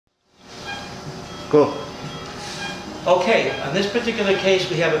Cool. Okay, on this particular case,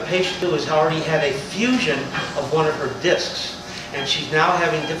 we have a patient who has already had a fusion of one of her discs. And she's now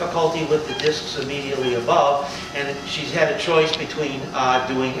having difficulty with the discs immediately above, and she's had a choice between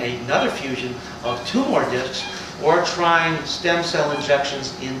doing another fusion of 2 more discs or trying stem cell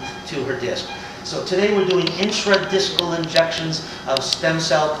injections into her disc. So today we're doing intradiscal injections of stem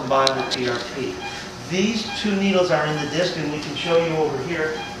cell combined with PRP. These 2 needles are in the disc, and we can show you over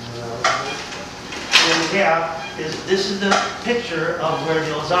here. What we have is, this is the picture of where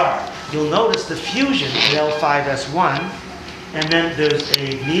those are. You'll notice the fusion at L5S1. And then there's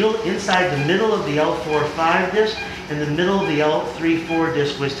a needle inside the middle of the L4-5 disc and the middle of the L3-4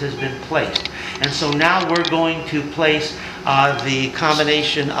 disc, which has been placed. And so now we're going to place the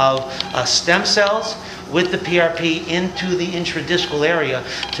combination of stem cells with the PRP into the intradiscal area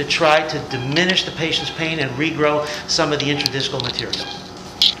to try to diminish the patient's pain and regrow some of the intradiscal material.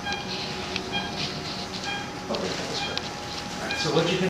 Okay, that's good. All right, so what you can